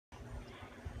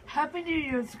Happy New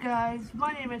Year's, guys.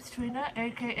 My name is Trina,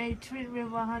 aka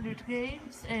Trina100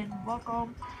 Games, and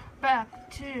welcome back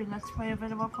to Let's Play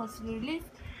Venom Plus New Leaf.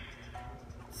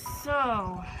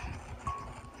 So,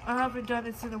 I haven't done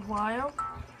this in a while,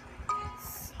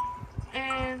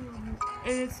 and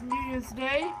it's New Year's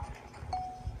Day,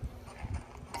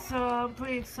 so I'm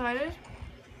pretty excited.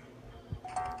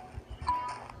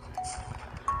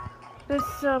 There's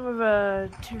some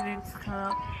of two links come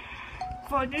out.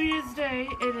 For New Year's Day,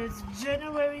 it is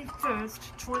January 1st,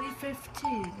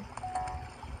 2015,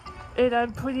 and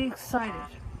I'm pretty excited.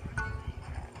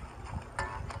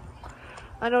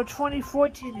 I know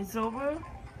 2014 is over,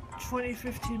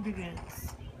 2015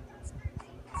 begins.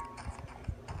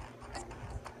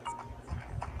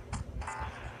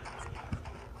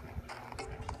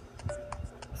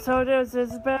 So there's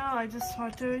Isabel, I just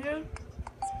talked to you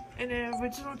in the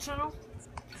original channel.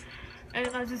 And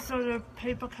I just saw the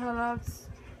paper cutouts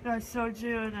that I showed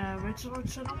you in the original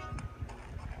channel.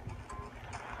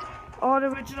 All the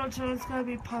original channel is going to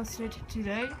be posted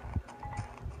today.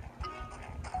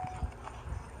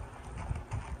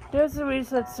 There's a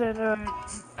reset center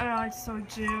I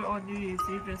showed you on New Year's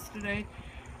Eve yesterday.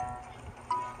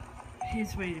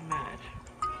 He's really mad.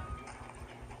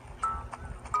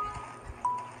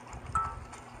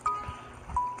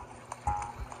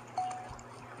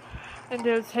 And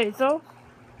there's Hazel.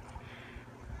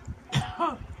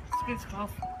 Excuse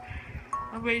cough.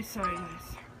 I'm really sorry,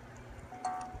 guys.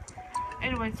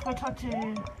 Anyways, we'll talk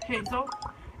to Hazel.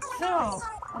 So,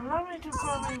 allow me to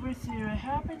formally wish you a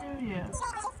Happy New Year.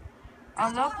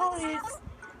 I love police.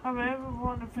 Have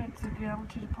everyone affects again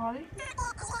to the party.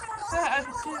 Yeah, I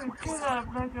can see the kid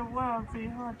up like a wild be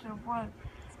hard to one.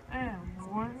 And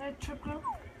wasn't it triple?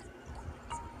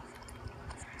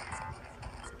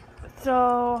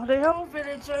 So, the whole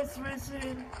village is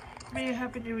wishing me a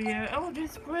Happy New Year. Oh,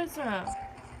 this prison.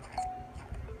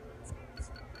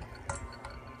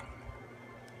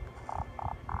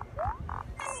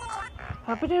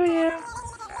 Happy New Year.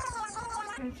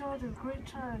 Enjoy the great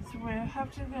times we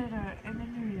have together in the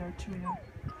New Year trio.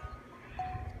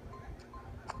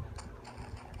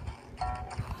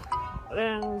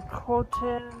 And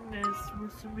Colton is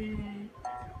supposed to be...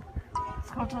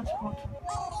 Colton.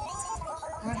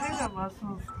 My finger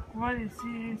muscles. Why did you see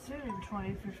you soon in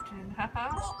 2015? Haha.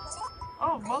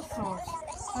 Oh, muscles.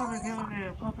 Haven't given me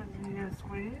a puppet New Year's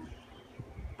squeeze.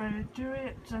 Better do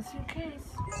it just in case.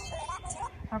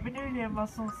 Happy New Year,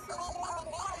 muscles.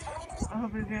 I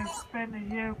hope you're going to spend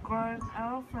a year growing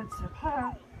our friendship.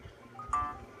 Ha!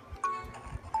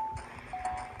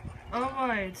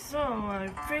 Alright, so I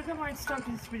think I might stop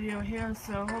this video here,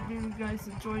 so I hope you guys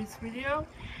enjoyed this video.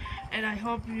 And I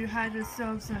hope you had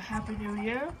yourselves a Happy New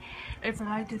Year. If you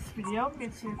like this video,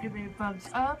 make sure you give me a thumbs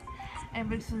up. And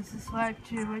make sure to subscribe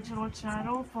to the original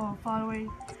channel for following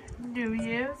New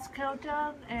Year's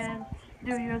countdown and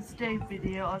New Year's Day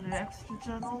video on the extra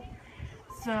channel.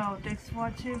 So, thanks for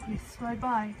watching, please bye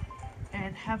bye,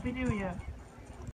 and Happy New Year.